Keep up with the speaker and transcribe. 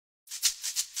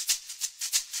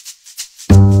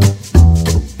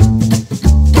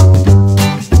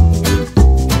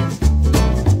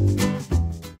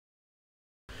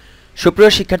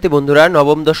সুপ্রিয় শিক্ষার্থী বন্ধুরা,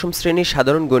 নবম দশম শ্রেণীর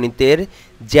সাধারণ গণিতের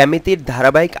জ্যামিতির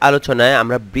ধারাবাহিক আলোচনায়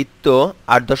আমরা বৃত্ত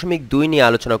 ৮.২ নিয়ে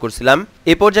আলোচনা করছিলাম।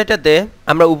 এই পর্যায়টাতে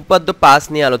আমরা উপপাদ্য ৫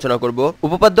 নিয়ে আলোচনা করব।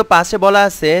 উপপাদ্য ৫-এ বলা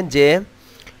আছে যে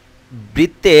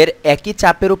বৃত্তের একই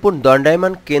চাপের উপর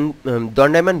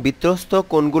দণ্ডায়মান বৃত্তস্থ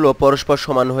কোণগুলো পরস্পর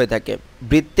সমান হয়ে থাকে।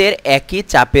 বৃত্তের একই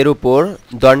চাপের উপর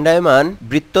দণ্ডায়মান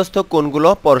বৃত্তস্থ কোণগুলো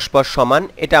পরস্পর সমান,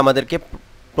 এটা আমাদেরকে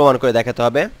প্রমাণ করে দেখাতে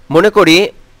হবে। মনে করি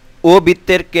ও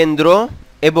বৃত্তের কেন্দ্র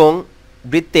এবং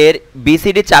বৃত্তের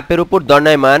বিসিডি চাপের উপর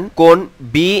দণ্ডায়মান কোণ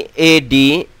বিএডি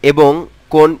এবং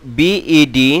কোণ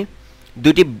বিইডি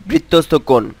দুটি বৃত্তস্থ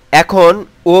কোণ। এখন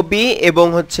ওবি এবং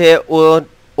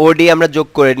ওডি আমরা যোগ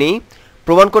করে নিই।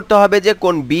 প্রমাণ করতে হবে যে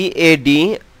কোণ বিএডি,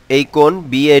 এই কোণ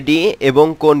বিএডি এবং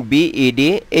কোণ বিইডি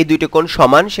এই দুটি কোণ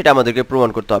সমান, সেটা আমাদেরকে প্রমাণ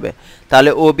করতে হবে।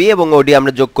 তাহলে ওবি এবং ওডি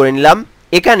আমরা যোগ করে নিলাম।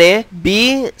 এখানে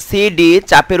বিসিডি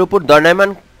চাপের উপর দণ্ডায়মান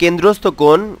কেন্দ্রস্থ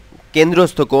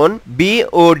কোণ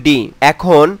বিওডি।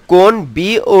 এখন কোণ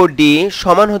বিওডি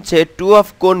সমান হচ্ছে 2 অফ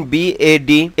কোণ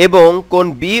বিএডি এবং কোণ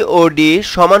বিওডি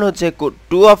সমান হচ্ছে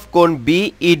 2 অফ কোণ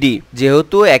বিইডি।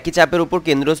 যেহেতু একই চাপের উপর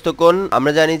কেন্দ্রস্থ কোণ,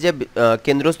 আমরা জানি যে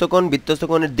কেন্দ্রস্থ কোণ বৃত্তস্থ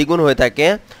কোণের দ্বিগুণ হয়ে থাকে,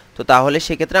 তো তাহলে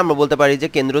সেক্ষেত্রে আমরা বলতে পারি যে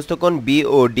কেন্দ্রস্থ কোণ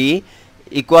বিওডি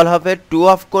ইকুয়াল হবে 2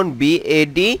 অফ কোণ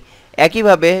বিএডি।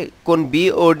 একইভাবে কোণ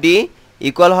বিওডি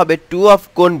ইকুয়াল হবে 2 অফ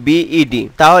কোণ বিইডি।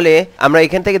 তাহলে আমরা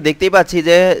এখান থেকে দেখতেই পাচ্ছি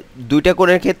যে দুইটা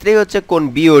কোণের ক্ষেত্রেই হচ্ছে কোণ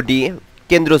বিওডি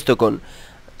কেন্দ্রস্থ কোণ।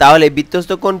 তাহলে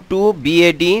বৃত্তস্থ কোণ 2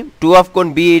 বিএডি 2 অফ কোণ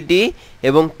বিইডি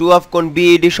এবং 2 অফ কোণ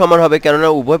বিইডি সমান হবে, কেননা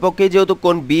উভয় পক্ষে যেহেতু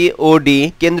কোণ বিওডি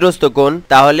কেন্দ্রস্থ কোণ,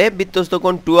 তাহলে বৃত্তস্থ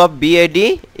কোণ 2 অফ বিএডি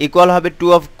ইকুয়াল হবে 2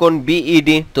 অফ কোণ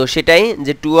বিইডি। তো সেটাই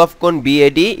যে 2 অফ কোণ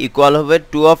বিএডি ইকুয়াল হবে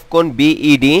 2 অফ কোণ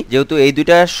বিইডি। যেহেতু এই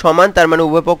দুইটা সমান, তার মানে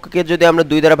উভয় পক্ষকে যদি আমরা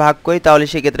 2 দ্বারা ভাগ করি তাহলে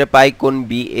সেক্ষেত্রে পাই কোণ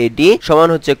বিএডি সমান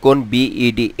হচ্ছে কোণ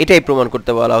বিইডি। এটাই প্রমাণ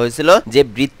করতে বলা হয়েছিল যে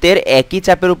বৃত্তের একই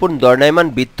চাপের উপর দণ্ডায়মান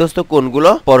বৃত্তস্থ কোণগুলো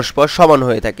পরস্পর সমান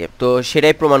হয়ে থাকে। তো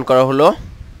সেটাই প্রমাণ করা হলো।